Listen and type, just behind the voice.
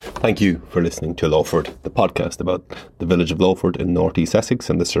Thank you for listening to Lowford, the podcast about the village of Lowford in North East Essex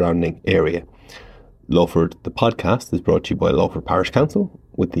and the surrounding area. Lowford, the podcast, is brought to you by Lowford Parish Council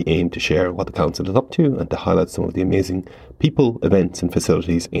with the aim to share what the council is up to and to highlight some of the amazing people, events and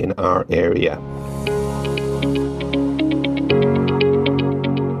facilities in our area.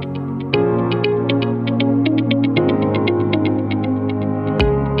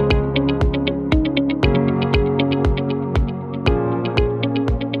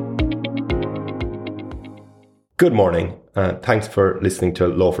 Good morning. Thanks for listening to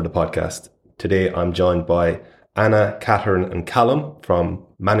Lowford, the podcast. Today I'm joined by Anna, Catherine and Callum from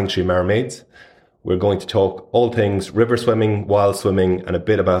Manningtree Mermaids. We're going to talk all things river swimming, wild swimming and a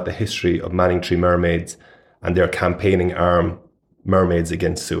bit about the history of Manningtree Mermaids and their campaigning arm, Mermaids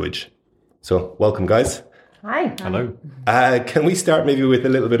Against Sewage. So welcome guys. Hi. Hello. Can we start maybe with a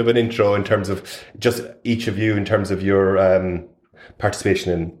little bit of an intro in terms of just each of you in terms of your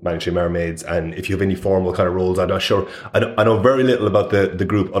participation in Manningtree Mermaids, and if you have any formal kind of roles. I'm not sure. I know very little about the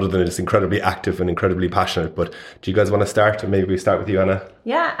group other than it's incredibly active and incredibly passionate, but do you guys want to start? And maybe we start with you, Anna.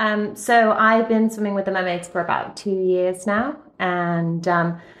 Yeah, so I've been swimming with the Mermaids for about 2 years now, and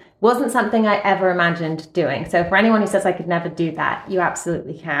wasn't something I ever imagined doing. So for anyone who says I could never do that, you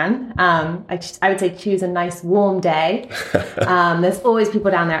absolutely can. I would say choose a nice warm day. There's always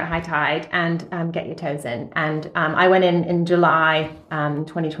people down there at high tide, and get your toes in. And I went in July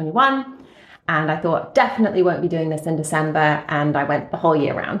 2021, and I thought definitely won't be doing this in December, and I went the whole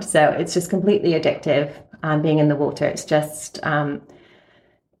year round. So it's just completely addictive being in the water. It's just...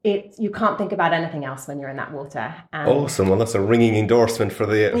 you can't think about anything else when you're in that water. Awesome. Well, that's a ringing endorsement for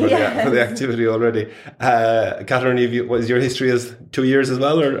the activity already. Catherine, what is your history as 2 years as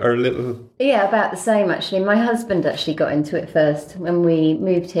well, or a little? Yeah, about the same actually. My husband actually got into it first when we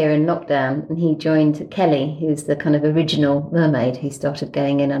moved here in lockdown, and he joined Kelly, who's the kind of original mermaid who started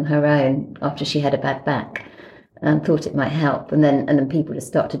going in on her own after she had a bad back, and thought it might help. And then people just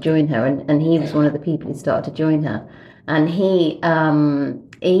started to join her, and he was one of the people who started to join her. And he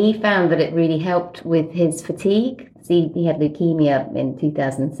found that it really helped with his fatigue. See, he had leukemia in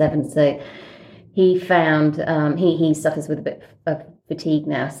 2007, so he found he suffers with a bit of fatigue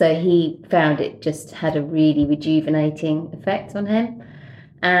now. So he found it just had a really rejuvenating effect on him.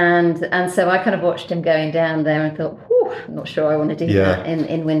 And so I kind of watched him going down there and thought, I'm not sure I want to do that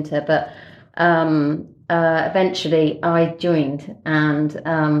in winter. But eventually I joined, and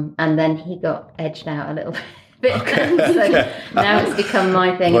then he got edged out a little bit. Okay. So now it's become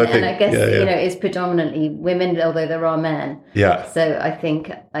my thing, and I guess it's predominantly women, although there are men. Yeah. So I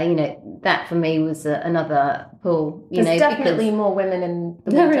think that for me was another pull. There's definitely more women in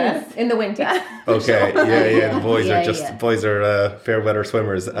the winter. In the winter. Okay. Yeah. The boys are boys are fair weather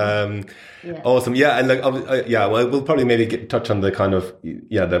swimmers. Awesome. Yeah, and well, we'll probably maybe touch on the kind of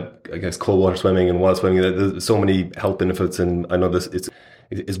the I guess cold water swimming and wild swimming. There's so many health benefits, and I know this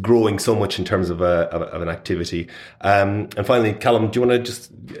it's growing so much in terms of an activity. And finally, Callum, do you want to just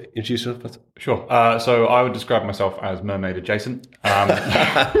introduce yourself? Sure. So I would describe myself as mermaid adjacent.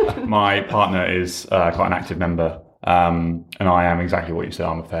 My partner is quite an active member, and I am exactly what you said.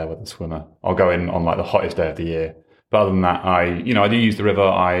 I'm a fair weather swimmer. I'll go in on like the hottest day of the year. But other than that, I do use the river.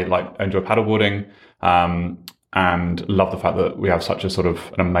 I enjoy paddleboarding, and love the fact that we have such a sort of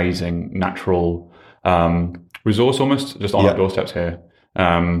an amazing natural resource almost just on our doorsteps here.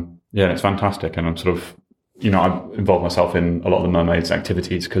 It's fantastic, and I'm sort of I've involved myself in a lot of the Mermaids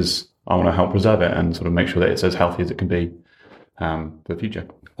activities because I want to help preserve it and sort of make sure that it's as healthy as it can be for the future.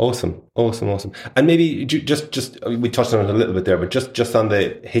 Awesome. And maybe just we touched on it a little bit there, but just on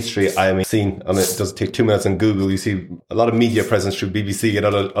the history, I seen on it does take 2 minutes on Google. You see a lot of media presence through BBC and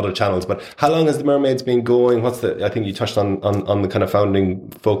other channels. But how long has the Mermaids been going? I think you touched on the kind of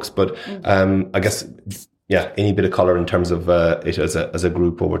founding folks, but I guess. Yeah, any bit of colour in terms of it as a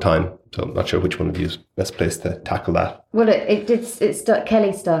group over time. So I'm not sure which one of you is best placed to tackle that. Well,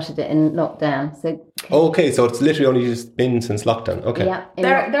 Kelly started it in lockdown. So it's literally only just been since lockdown. Okay.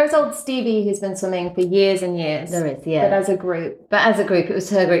 Yeah. There's old Stevie who's been swimming for years and years. There is, yeah. But as a group, it was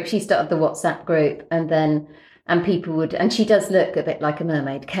her group. She started the WhatsApp group, and people would, and she does look a bit like a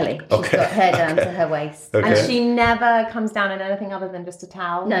mermaid, Kelly. She's got hair down to her waist. Okay. And she never comes down in anything other than just a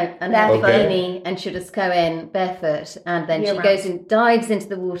towel. No, and her bikini, and she'll just go in barefoot, and then she goes and dives into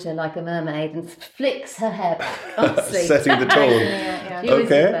the water like a mermaid and flicks her hair back, honestly. Setting the tone. Yeah.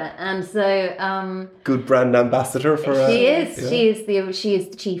 Okay. And so... good brand ambassador for... She is. Yeah. She is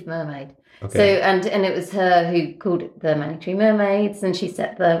the chief mermaid. Okay. So, and it was her who called it the Manningtree Mermaids, and she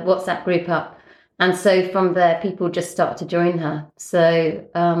set the WhatsApp group up. And so from there, people just start to join her. So,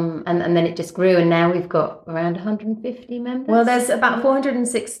 and then it just grew. And now we've got around 150 members. Well, there's about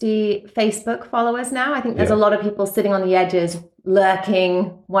 460 Facebook followers now. I think there's a lot of people sitting on the edges,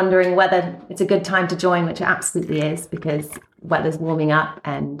 lurking, wondering whether it's a good time to join, which it absolutely is, because weather's warming up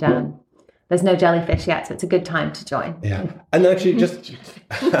and there's no jellyfish yet. So it's a good time to join. Yeah. And actually just...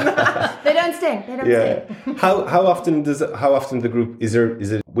 They don't sting. They don't sting. How often the group, is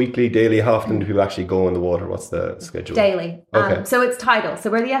it weekly, daily? How often do people actually go in the water? What's the schedule? Daily. Okay. So it's tidal. So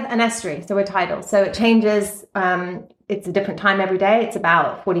we're an estuary. So we're tidal. So it changes. It's a different time every day. It's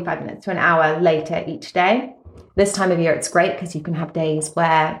about 45 minutes to an hour later each day. This time of year, it's great because you can have days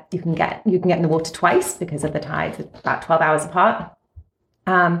where you can get in the water twice because of the tides, about 12 hours apart.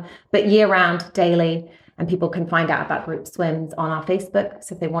 But year round, daily. And people can find out about group swims on our Facebook,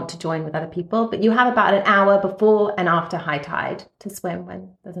 so if they want to join with other people. But you have about an hour before and after high tide to swim when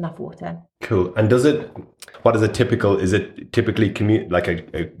there's enough water. Cool. And is it typically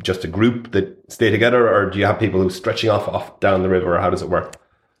just a group that stay together, or do you have people who are stretching off down the river, or how does it work?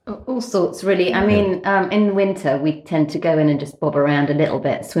 All sorts, really. I mean, in winter, we tend to go in and just bob around a little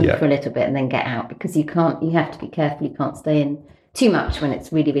bit, swim for a little bit and then get out, because you have to be careful. You can't stay in too much when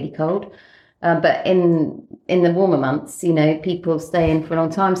it's really, really cold. But in the warmer months, people stay in for a long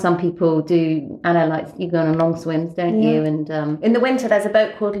time. Some people do, Anna, like you go on long swims, don't you? And in the winter, there's a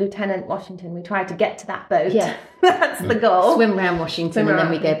boat called Lieutenant Washington. We try to get to that boat. Yeah, that's the goal. Swim around Washington and then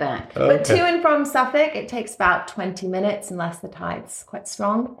we go back. Okay. But to and from Suffolk, it takes about 20 minutes unless the tide's quite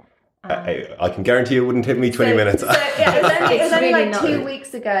strong. I can guarantee it wouldn't take me 20 minutes. It was only really like 2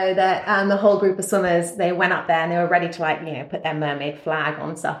 weeks ago that the whole group of swimmers, they went up there and they were ready to put their mermaid flag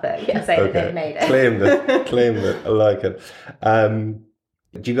on Suffolk and say that they'd made it. Claimed it. I like it.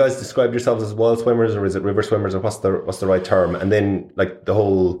 Do you guys describe yourselves as wild swimmers, or is it river swimmers, or what's the right term? And then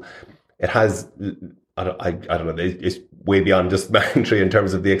it has, I don't know, it's way beyond just Manningtree in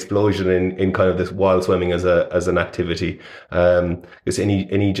terms of the explosion in kind of this wild swimming as an activity. Is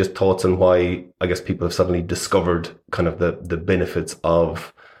any just thoughts on why I guess people have suddenly discovered kind of the benefits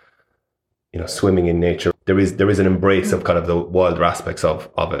of swimming in nature? There is an embrace of kind of the wilder aspects of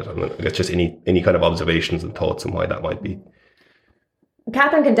it. I mean, I guess just any kind of observations and thoughts on why that might be.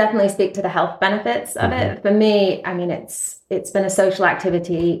 Catherine can definitely speak to the health benefits of it. For me, I mean, it's been a social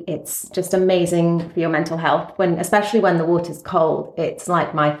activity. It's just amazing for your mental health, especially when the water's cold. It's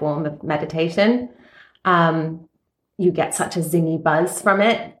like my form of meditation. You get such a zingy buzz from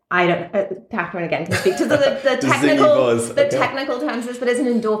it. Catherine again can speak to the technical terms of this, but it's an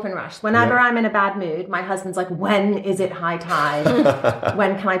endorphin rush. Whenever I'm in a bad mood, my husband's like, when is it high tide?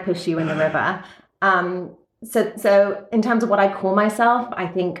 When can I push you in the river? So in terms of what I call myself, I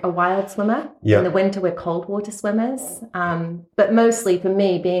think a wild swimmer. Yeah. In the winter, we're cold water swimmers. But mostly for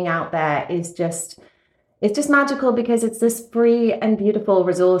me, being out there is just magical because it's this free and beautiful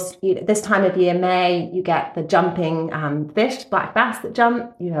resource. This time of year, May, you get the jumping fish, black bass that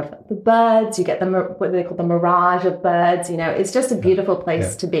jump. You have the birds. You get what they call the mirage of birds. It's just a beautiful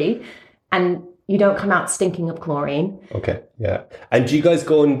place to be. And you don't come out stinking of chlorine. Okay, yeah. And do you guys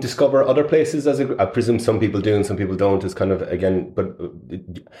go and discover other places I presume some people do and some people don't. It's kind of, again, but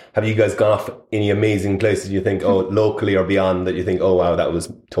have you guys gone off any amazing places you think, locally or beyond, that you think, oh, wow, that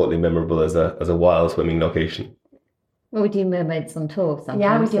was totally memorable as a wild swimming location? Well, we do Mermaids on tour sometimes.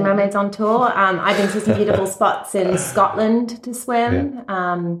 Yeah, we do Mermaids on tour. I've been to some beautiful spots in Scotland to swim.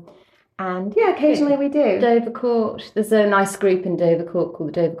 Yeah. And occasionally we do. Dovercourt. There's a nice group in Dovercourt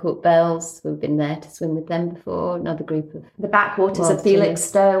called the Dovercourt Bells. We've been there to swim with them before. Another group of the backwaters of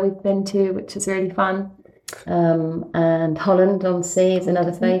Felixstowe we've been to, which is really fun. And Holland on Sea is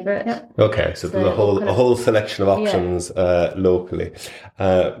another favourite. Yep. Okay, so there's a whole selection of options locally.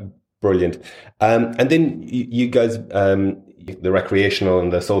 Brilliant. And then you guys, the recreational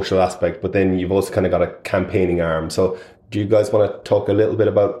and the social aspect, but then you've also kind of got a campaigning arm. So do you guys want to talk a little bit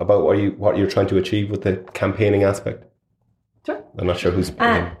about what you're trying to achieve with the campaigning aspect? Sure. I'm not sure who's...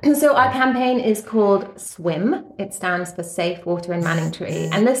 So our campaign is called SWIM. It stands for Safe Water in Manningtree.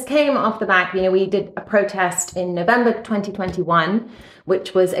 And this came off the back, we did a protest in November 2021,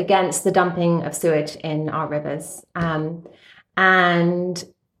 which was against the dumping of sewage in our rivers. And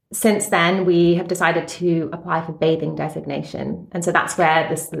since then, we have decided to apply for bathing designation. And so that's where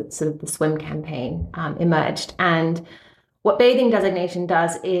this sort of the SWIM campaign emerged. And what bathing designation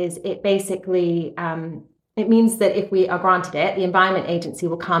does is it basically, it means that if we are granted it, the Environment Agency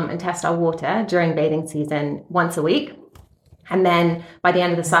will come and test our water during bathing season once a week. And then by the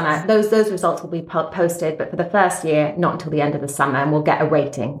end of the summer, those results will be posted. But for the first year, not until the end of the summer, and we'll get a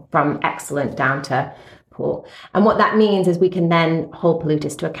rating from excellent down to pool. And what that means is we can then hold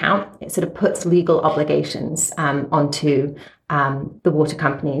polluters to account. It sort of puts legal obligations onto the water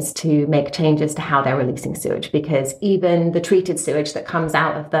companies to make changes to how they're releasing sewage, because even the treated sewage that comes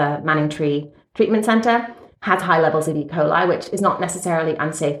out of the Manningtree treatment centre has high levels of E. coli, which is not necessarily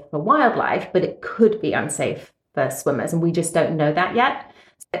unsafe for wildlife, but it could be unsafe for swimmers. And we just don't know that yet.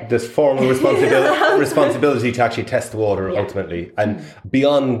 There's formal responsibility to actually test the water ultimately. And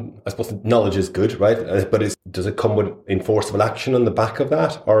beyond, I suppose, knowledge is good, right? But does it come with enforceable action on the back of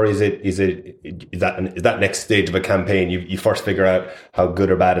that? Or is that next stage of a campaign? You first figure out how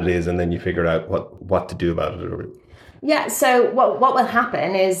good or bad it is, and then you figure out what to do about it? Yeah, so what will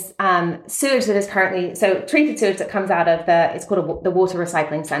happen is sewage that is currently, treated sewage that comes out of it's called the Water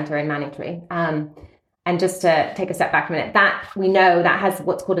Recycling Centre in Manningtree. And just to take a step back a minute, that we know that has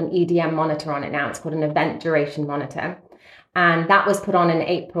what's called an EDM monitor on it now. It's called an event duration monitor. And that was put on in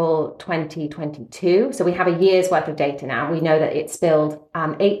April 2022. So we have a year's worth of data now. We know that it spilled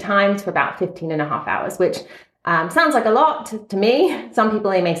 8 times for about 15 and a half hours, which sounds like a lot to me. Some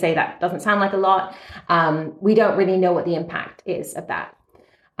people, they may say that doesn't sound like a lot. We don't really know what the impact is of that.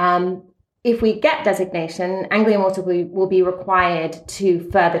 If we get designation, Anglian Water will be required to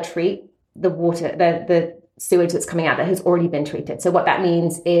further treat the water, the sewage that's coming out that has already been treated. So what that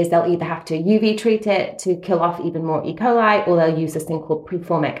means is they'll either have to UV treat it to kill off even more E. coli, or they'll use this thing called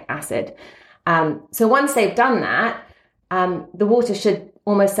preformic acid. So once they've done that, the water should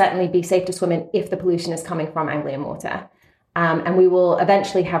almost certainly be safe to swim in if the pollution is coming from Anglian Water. And we will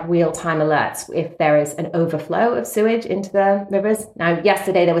eventually have real-time alerts if there is an overflow of sewage into the rivers. Now,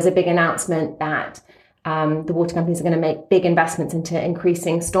 yesterday there was a big announcement that the water companies are going to make big investments into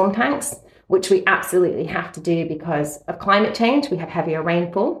increasing storm tanks, which we absolutely have to do because of climate change. We have heavier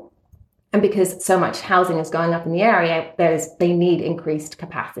rainfall. And because so much housing is going up in the area, they need increased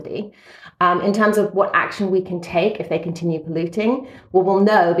capacity. In terms of what action we can take if they continue polluting, well, we'll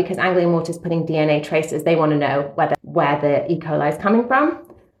know because Anglian Water is putting DNA traces. They want to know where the E. coli is coming from.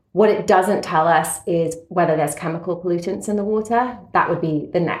 What it doesn't tell us is whether there's chemical pollutants in the water. That would be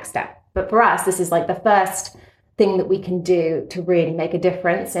the next step. But for us, this is like the first thing that we can do to really make a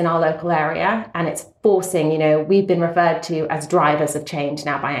difference in our local area. And it's forcing, we've been referred to as drivers of change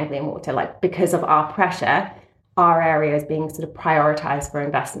now by Anglian Water, like because of our pressure, our area is being sort of prioritized for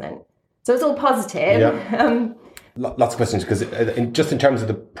investment. So it's all positive. Yeah. Lots of questions, because just in terms of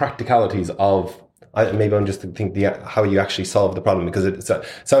the practicalities of, maybe I'm just thinking how you actually solve the problem, because it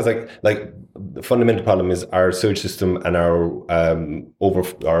sounds like the fundamental problem is our sewage system and our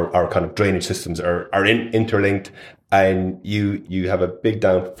kind of drainage systems are interlinked, and you have a big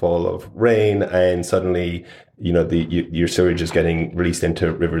downfall of rain, and suddenly your sewage is getting released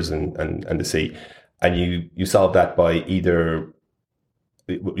into rivers and the sea, and you solve that by either.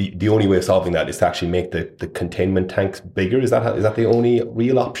 The only way of solving that is to actually make the containment tanks bigger. Is that the only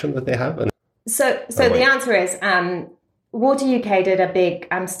real option that they have? So the answer is Water UK did a big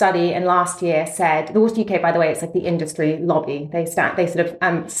study, and last year said, the Water UK, by the way, it's like the industry lobby. They sort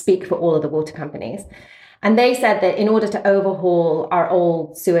of speak for all of the water companies. And they said that in order to overhaul our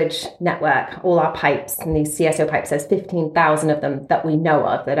old sewage network, all our pipes, and these CSO pipes, there's 15,000 of them that we know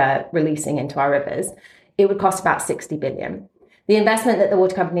of that are releasing into our rivers, it would cost about 60 billion. The investment that the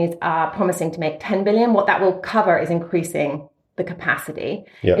water companies are promising to make 10 billion, what that will cover is increasing the capacity.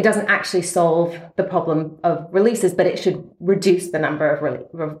 Yeah. It doesn't actually solve the problem of releases, but it should reduce the number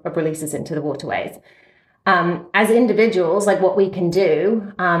of releases into the waterways. As individuals, like what we can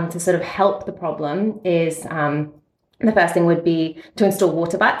do to sort of help the problem is the first thing would be to install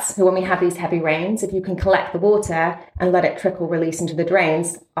water butts. So when we have these heavy rains, if you can collect the water and let it trickle release into the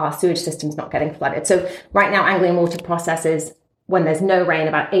drains, our sewage system's not getting flooded. So right now, Anglian Water processes, when there's no rain,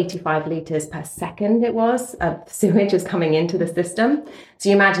 about 85 litres per second of sewage is coming into the system. So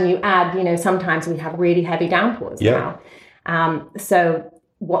you imagine you add, sometimes we have really heavy downpours now. So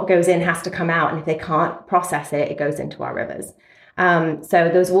what goes in has to come out, and if they can't process it, it goes into our rivers. So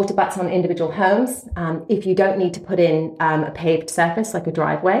those water butts on individual homes, if you don't need to put in a paved surface like a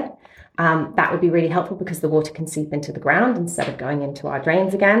driveway, that would be really helpful because the water can seep into the ground instead of going into our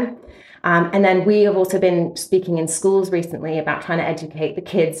drains again. And then we have also been speaking in schools recently about trying to educate the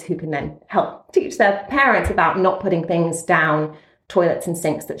kids who can then help teach their parents about not putting things down toilets and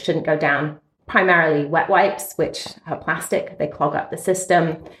sinks that shouldn't go down. Primarily wet wipes, which are plastic. They clog up the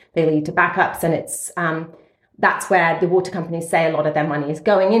system. They lead to backups. And that's where the water companies say a lot of their money is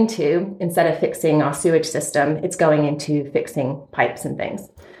going into. Instead of fixing our sewage system, it's going into fixing pipes and things.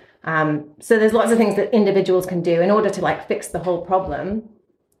 So there's lots of things that individuals can do in order to fix the whole problem.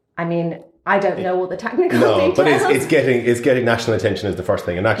 I mean, I don't know all the technical No, details. but it's getting national attention is the first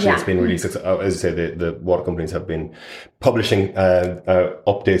thing, and actually it's been really successful. As I say, the water companies have been publishing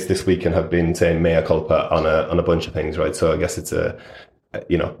updates this week and have been saying mea culpa on a bunch of things, right? So I guess it's the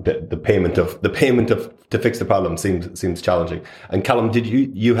payment to fix the problem seems challenging. And Callum, did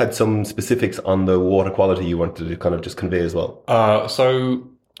you had some specifics on the water quality you wanted to kind of just convey as well?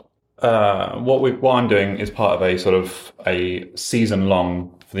 What I'm doing is part of a sort of a season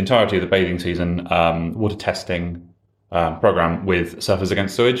long, for the entirety of the bathing season, water testing program with Surfers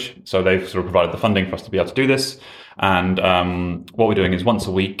Against Sewage. So they've sort of provided the funding for us to be able to do this. And what we're doing is once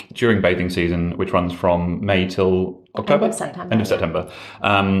a week during bathing season, which runs from May till October? End of September.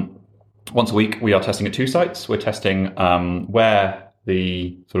 Once a week, we are testing at 2 sites. We're testing where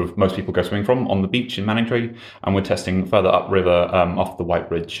the sort of most people go swimming from on the beach in Manningtree, and we're testing further upriver off the White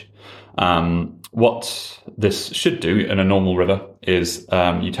Bridge. What this should do in a normal river is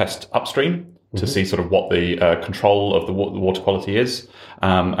you test upstream to see sort of what the control of the water quality is,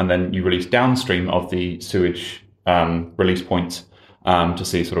 and then you release downstream of the sewage release point to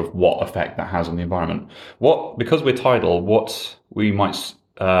see sort of what effect that has on the environment. Because we're tidal, what we might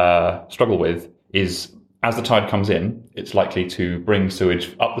struggle with is, as the tide comes in, it's likely to bring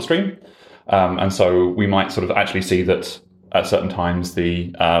sewage up the stream. And so we might sort of actually see that at certain times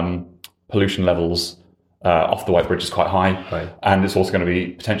the pollution levels off the White Bridge is quite high. Right. And it's also going to be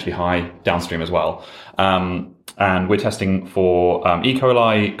potentially high downstream as well. And we're testing for E.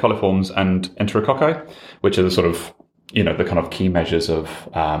 coli, coliforms, and enterococci, which are the sort of, the kind of key measures of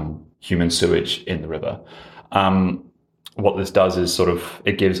human sewage in the river. What this does is sort of,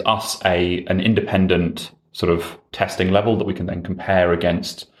 it gives us an independent sort of testing level that we can then compare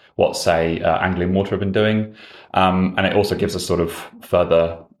against what, say, Anglian Water have been doing. And it also gives us sort of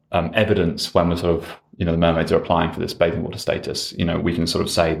further evidence when we're sort of, the mermaids are applying for this bathing water status. We can sort of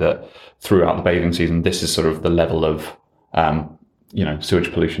say that throughout the bathing season, this is sort of the level of,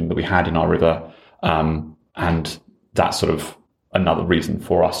 sewage pollution that we had in our river. And that's sort of another reason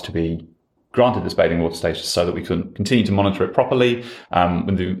for us to be granted this bathing water status, so that we can continue to monitor it properly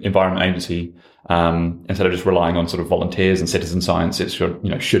with the Environment Agency, instead of just relying on sort of volunteers and citizen science. It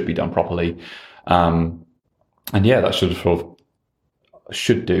should be done properly, and that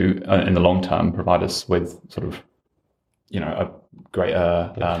should do in the long term provide us with sort of a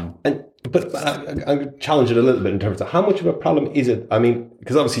greater. But I challenge it a little bit in terms of how much of a problem is it? I mean,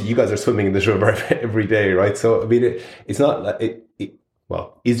 because obviously you guys are swimming in this river every day, right? So I mean, it's not like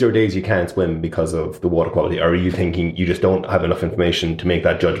well, is there days you can't swim because of the water quality? Or are you thinking you just don't have enough information to make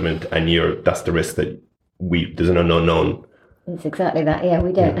that judgment, and that's the risk that there's an unknown? It's exactly that. Yeah,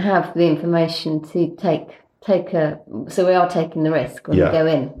 we don't have the information to so we are taking the risk when we go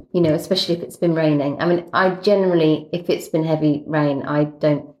in, especially if it's been raining. I mean, I generally, if it's been heavy rain, I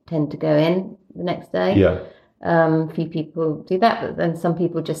don't tend to go in the next day. Yeah. A few people do that, but then some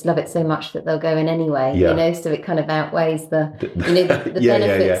people just love it so much that they'll go in anyway, so it kind of outweighs the benefits. Yeah.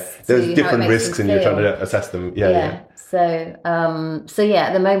 There's different risks and you're trying to assess them. Yeah. So,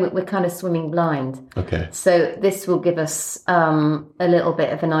 at the moment we're kind of swimming blind. Okay. So this will give us a little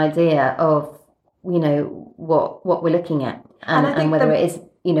bit of an idea of, what we're looking at and whether it is,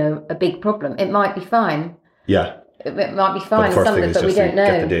 a big problem. It might be fine. Yeah. It might be fine in some of it, but we don't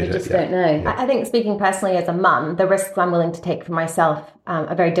know. We just don't know. Yeah. I think, speaking personally as a mum, the risks I'm willing to take for myself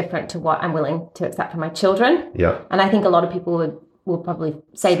are very different to what I'm willing to accept for my children. Yeah. And I think a lot of people will probably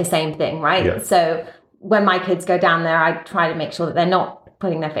say the same thing, right? Yeah. So when my kids go down there, I try to make sure that they're not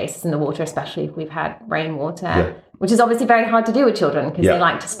putting their faces in the water, especially if we've had rainwater, which is obviously very hard to do with children because they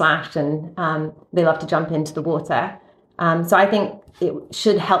like to splash and they love to jump into the water. So I think it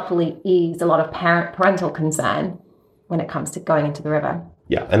should helpfully ease a lot of parental concern when it comes to going into the river.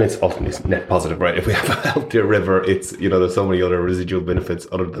 Yeah, and it's ultimately net positive, right? If we have a healthier river, it's, there's so many other residual benefits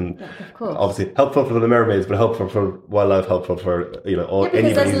other than obviously helpful for the mermaids, but helpful for wildlife, helpful for, all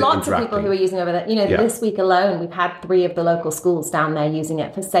because there's lots of people who are using over there. This week alone, we've had 3 of the local schools down there using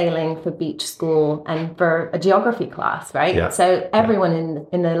it for sailing, for beach school, and for a geography class, right? Yeah. So everyone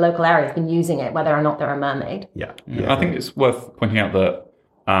in the local area has been using it, whether or not they're a mermaid. Yeah. I think it's worth pointing out that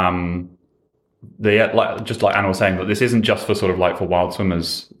just like Anna was saying, that this isn't just for sort of like for wild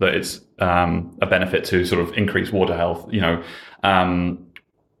swimmers, that it's a benefit to sort of increase water health.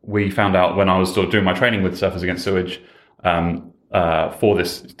 We found out when I was sort of doing my training with Surfers Against Sewage for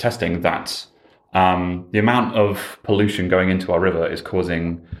this testing that the amount of pollution going into our river is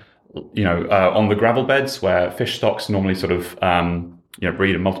causing, on the gravel beds where fish stocks normally sort of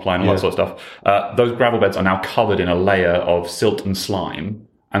breed and multiply and all that sort of stuff, those gravel beds are now covered in a layer of silt and slime.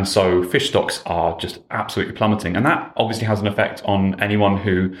 And so fish stocks are just absolutely plummeting. And that obviously has an effect on anyone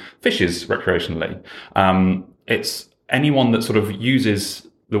who fishes recreationally. It's anyone that sort of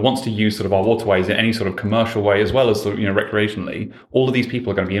wants to use sort of our waterways in any sort of commercial way, as well as sort of, recreationally. All of these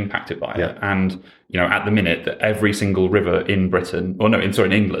people are going to be impacted by it. And, at the minute that every single river in Britain,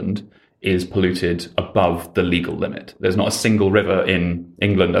 in England, is polluted above the legal limit. There's not a single river in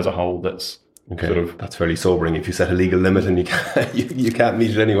England as a whole that's that's fairly sobering if you set a legal limit and you can't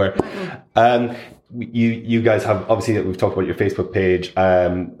meet it anywhere. You guys have, obviously, we've talked about your Facebook page.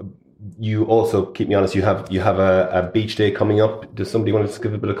 You also, keep me honest, you have a beach day coming up. Does somebody want to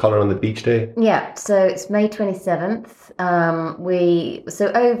give a bit of colour on the beach day? Yeah, so it's May 27th.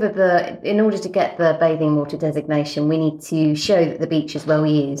 In order to get the bathing water designation, we need to show that the beach is well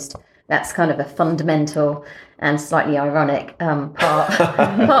used. That's kind of a fundamental and slightly ironic part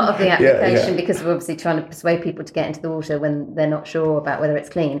of the application, because we're obviously trying to persuade people to get into the water when they're not sure about whether it's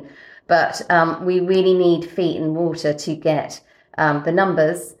clean. But we really need feet in water to get the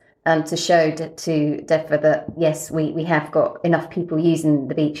numbers and to show to DEFRA that, yes, we have got enough people using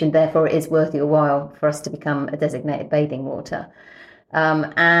the beach, and therefore it is worth your while for us to become a designated bathing water.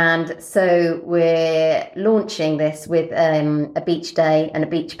 And so we're launching this with a beach day and a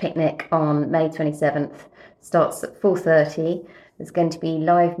beach picnic on May 27th. Starts at 4:30. There's going to be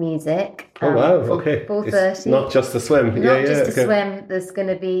live music. Oh wow! Okay, 4:30. It's not just a swim. Not just a swim. There's going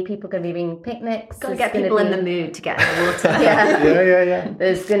to be people going to be bringing picnics. Got to get people in the mood to get in the water. Yeah.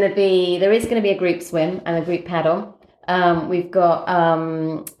 There is going to be a group swim and a group paddle. We've got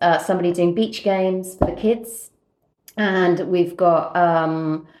somebody doing beach games for the kids, and we've got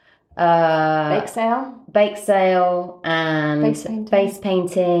bake sale, and face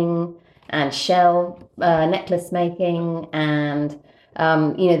painting. And shell necklace making, and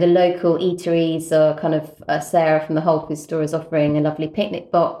the local eateries are kind of Sarah from the Whole Food Store is offering a lovely picnic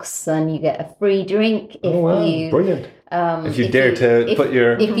box, and you get a free drink if brilliant! If you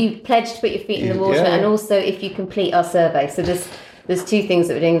pledge to put your feet in the water, and also if you complete our survey. So there's two things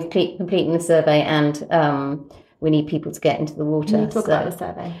that we're doing: completing the survey, and we need people to get into the water. Can you talk about the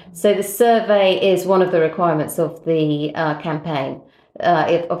survey? So the survey is one of the requirements of the campaign.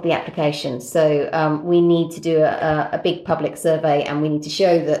 Of the application. So we need to do a big public survey, and we need to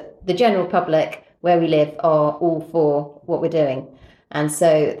show that the general public where we live are all for what we're doing. And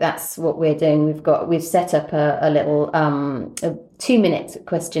so that's what we're doing. We've set up a little a 2-minute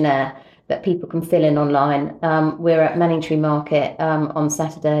questionnaire that people can fill in online. We're at Manningtree Market on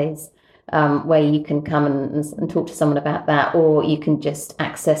Saturdays, where you can come and talk to someone about that, or you can just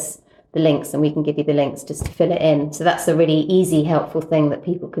access the links, and we can give you the links just to fill it in. So that's a really easy, helpful thing that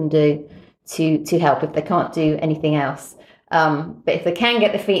people can do to help if they can't do anything else. But if they can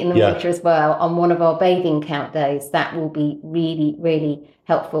get their feet in the water as well on one of our bathing count days, that will be really, really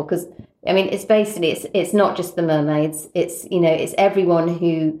helpful. Because it's basically it's not just the mermaids. It's it's everyone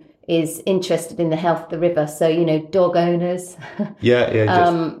who is interested in the health of the river. So dog owners,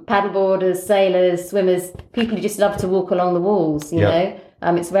 paddleboarders, sailors, swimmers, people who just love to walk along the walls. You know.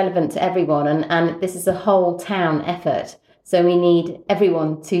 It's relevant to everyone, and this is a whole town effort. So we need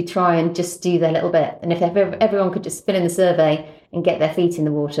everyone to try and just do their little bit. And if everyone could just fill in the survey and get their feet in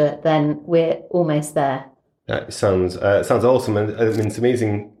the water, then we're almost there. That sounds awesome, and it's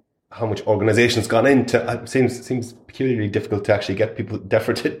amazing how much organisation's gone into. It seems peculiarly difficult to actually get people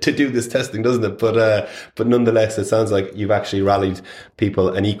to do this testing, doesn't it? But nonetheless, it sounds like you've actually rallied people,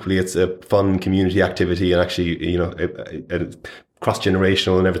 and equally, it's a fun community activity, and actually,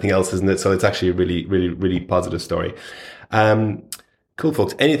 cross-generational and everything else, isn't it? So it's actually a really, really, really positive story. Cool,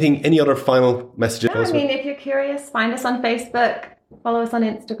 folks. Any other final messages? No, if you're curious, find us on Facebook, follow us on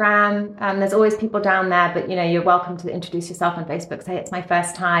Instagram. There's always people down there, but you're welcome to introduce yourself on Facebook. Say it's my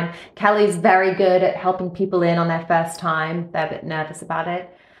first time. Kelly's very good at helping people in on their first time. They're a bit nervous about it.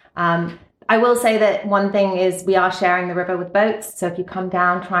 I will say that one thing is we are sharing the river with boats. So if you come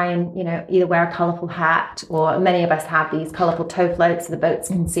down, try and, either wear a colourful hat, or many of us have these colourful tow floats so the boats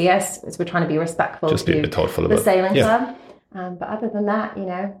can see us, as we're trying to be respectful to the sailing club. But other than that,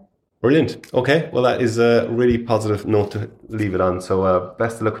 Brilliant. Okay. Well, that is a really positive note to leave it on. So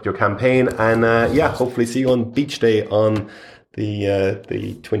best of luck with your campaign, and hopefully see you on Beach Day on the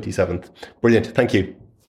 27th. Brilliant. Thank you.